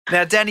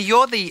Now, Danni,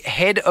 you're the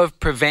head of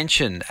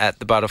prevention at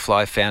the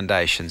Butterfly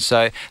Foundation,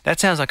 so that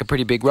sounds like a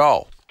pretty big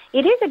role.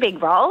 It is a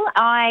big role.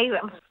 I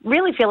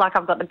really feel like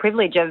I've got the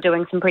privilege of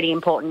doing some pretty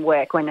important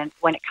work when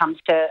it comes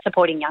to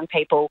supporting young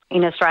people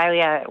in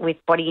Australia with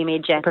body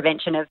image and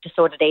prevention of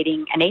disordered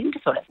eating and eating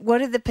disorders.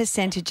 What are the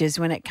percentages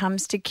when it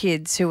comes to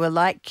kids who are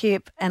like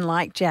Kip and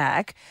like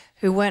Jack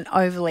who weren't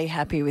overly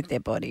happy with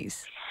their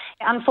bodies?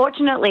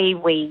 Unfortunately,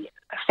 we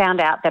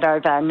found out that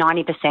over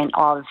 90%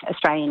 of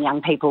Australian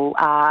young people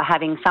are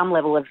having some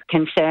level of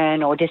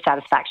concern or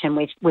dissatisfaction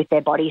with their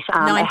bodies.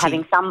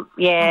 Having some,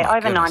 over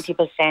goodness.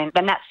 90%.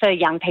 And that's for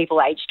young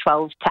people aged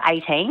 12 to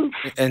 18.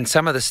 And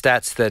some of the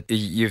stats that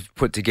you've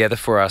put together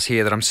for us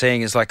here that I'm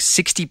seeing is like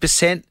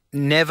 60%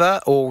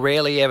 never or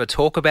rarely ever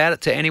talk about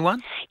it to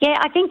anyone? Yeah,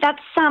 I think that's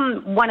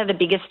one of the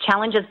biggest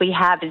challenges we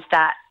have is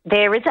that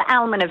there is an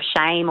element of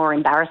shame or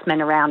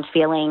embarrassment around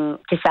feeling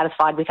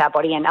dissatisfied with our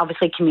body and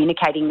obviously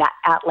communicating that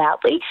out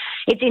loudly.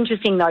 It's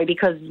interesting, though,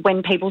 because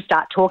when people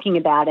start talking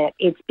about it,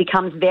 it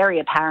becomes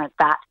very apparent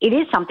that it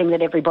is something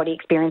that everybody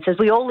experiences.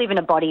 We all live in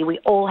a body. We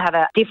all have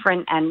a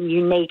different and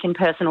unique and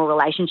personal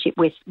relationship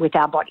with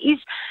our bodies.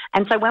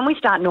 And so when we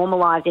start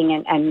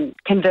normalising and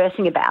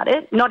conversing about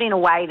it, not in a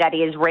way that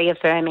is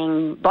reaffirming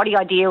body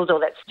ideals or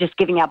that's just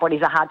giving our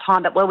bodies a hard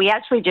time, but where we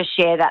actually just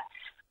share that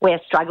we're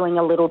struggling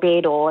a little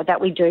bit or that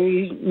we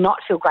do not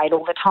feel great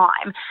all the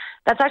time,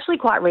 that's actually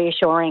quite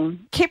reassuring.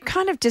 Kip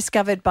kind of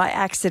discovered by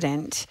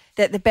accident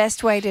that the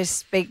best way to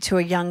speak to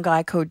a young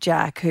guy called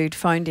Jack who'd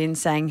phoned in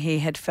saying he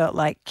had felt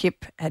like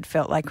Kip had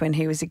felt like when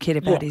he was a kid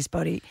about his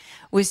body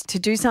was to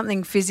do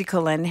something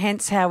physical, and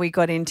hence how we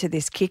got into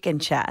this kick and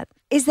chat.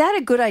 Is that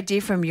a good idea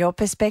from your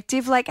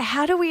perspective? Like,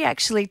 how do we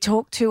actually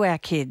talk to our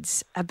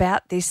kids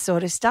about this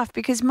sort of stuff?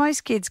 Because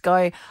most kids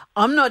go,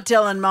 I'm not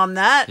telling mum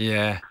that.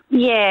 Yeah.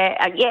 Yeah,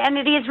 and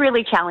it is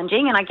really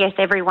challenging. And I guess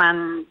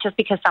everyone, just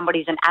because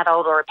somebody's an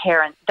adult or a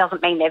parent,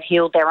 doesn't mean they've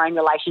healed their own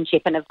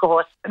relationship. And of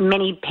course,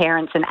 many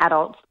parents and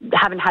adults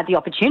haven't had the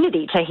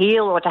opportunity to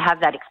heal or to have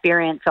that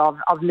experience of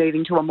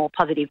moving to a more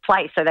positive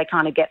place. So they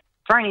kind of get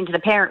thrown into the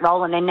parent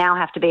role and then now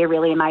have to be a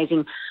really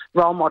amazing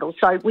role model.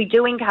 So we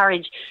do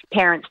encourage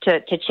parents to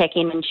check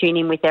in and tune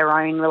in with their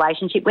own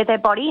relationship with their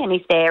body, and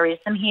if there is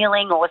some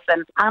healing or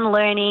some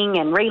unlearning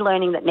and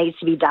relearning that needs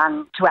to be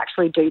done to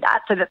actually do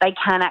that so that they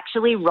can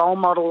actually role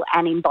model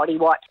and embody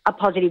what a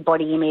positive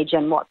body image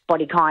and what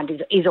body kind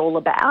is all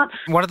about.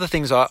 One of the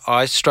things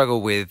I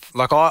struggle with,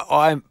 like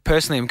I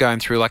personally am going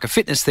through like a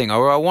fitness thing,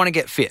 or I want to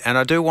get fit and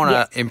I do want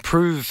to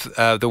improve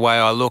the way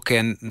I look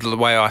and the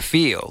way I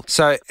feel.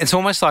 So it's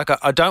almost like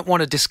I don't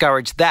want to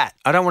discourage that.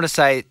 I don't want to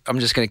say I'm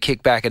just going to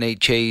kick back and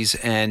eat cheese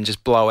and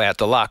just blow out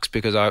deluxe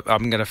because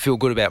I'm going to feel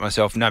good about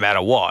myself no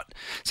matter what.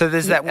 So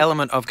there's that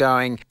element of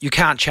going, you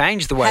can't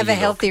change the way have you a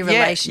healthy look.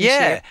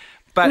 relationship.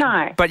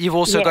 Yeah. But you've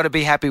also got to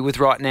be happy with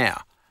right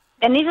now.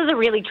 And this is a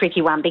really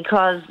tricky one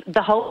because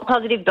the whole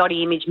positive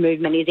body image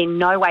movement is in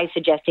no way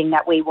suggesting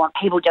that we want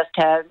people just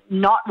to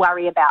not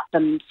worry about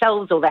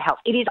themselves or their health.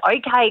 It is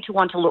okay to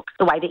want to look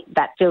the way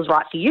that feels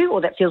right for you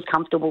or that feels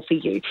comfortable for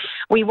you.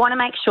 We want to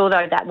make sure,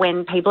 though, that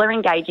when people are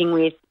engaging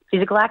with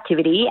physical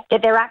activity,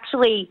 that they're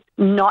actually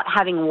not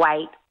having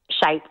weight,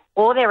 shape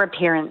or their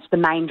appearance the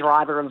main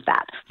driver of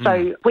that.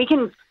 So we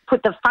can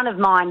put the front of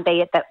mind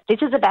be it that this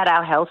is about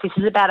our health, this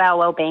is about our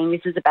well-being,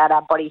 this is about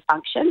our body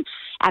function,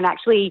 and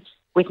actually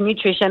with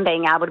nutrition,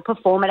 being able to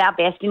perform at our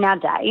best in our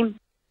day,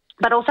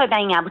 but also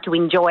being able to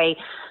enjoy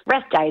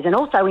rest days and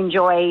also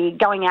enjoy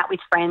going out with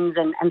friends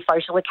and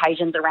social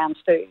occasions around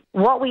food.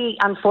 What we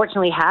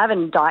unfortunately have,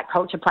 and diet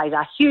culture plays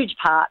a huge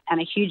part and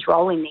a huge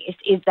role in this,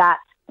 is that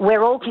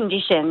we're all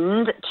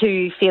conditioned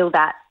to feel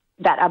that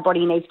our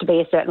body needs to be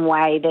a certain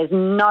way. There's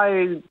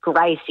no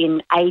grace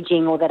in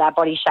ageing or that our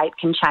body shape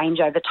can change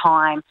over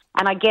time.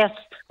 And I guess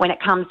when it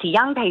comes to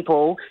young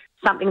people,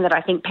 something that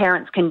I think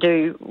parents can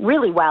do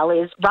really well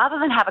is rather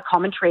than have a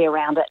commentary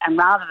around it and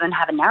rather than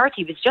have a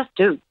narrative is just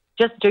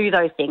do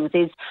those things,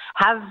 is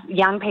have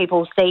young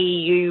people see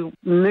you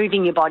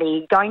moving your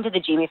body, going to the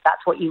gym if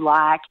that's what you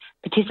like,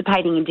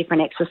 participating in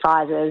different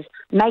exercises,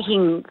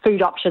 making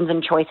food options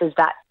and choices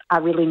that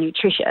are really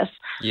nutritious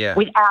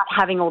without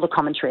having all the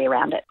commentary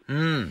around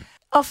it.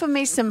 Offer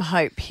me some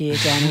hope here,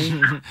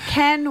 Danni.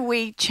 Can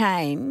we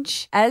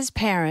change as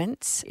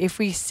parents if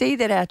we see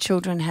that our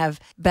children have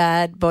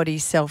bad body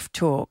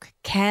self-talk?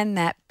 Can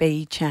that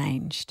be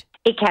changed?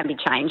 It can be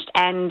changed,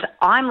 and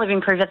I'm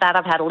living proof of that.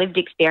 I've had a lived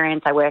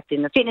experience. I worked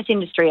in the fitness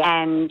industry,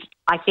 and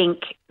I think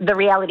the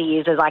reality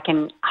is I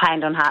can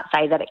hand on heart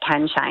say that it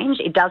can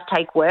change. It does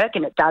take work,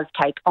 and it does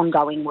take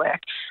ongoing work.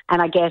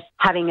 And I guess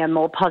having a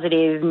more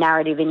positive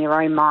narrative in your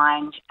own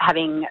mind,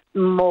 having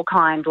more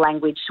kind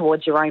language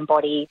towards your own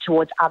body,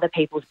 towards other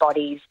people's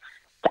bodies,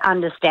 to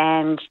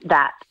understand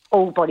that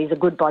all bodies are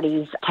good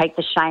bodies, take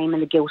the shame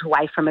and the guilt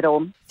away from it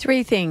all.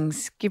 3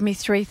 things. Give me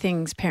 3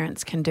 things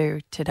parents can do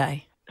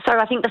today. So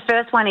I think the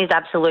first one is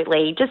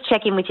absolutely just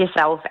check in with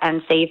yourself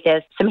and see if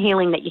there's some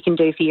healing that you can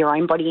do for your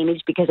own body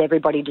image, because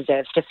everybody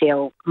deserves to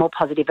feel more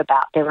positive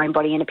about their own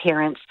body and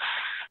appearance.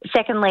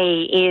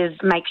 Secondly is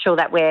make sure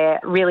that we're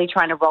really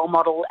trying to role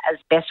model as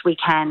best we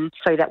can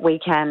so that we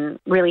can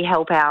really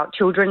help our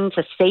children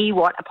to see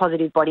what a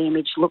positive body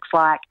image looks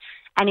like.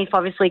 And if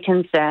obviously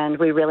concerned,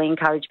 we really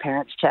encourage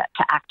parents to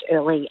act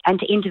early and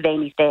to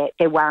intervene if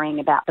they're worrying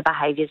about the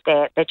behaviours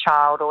their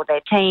child or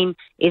their teen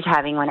is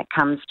having when it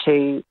comes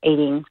to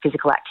eating,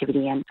 physical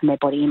activity and their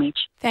body image.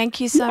 Thank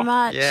you so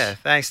much. Yeah,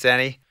 thanks,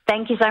 Danni.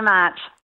 Thank you so much.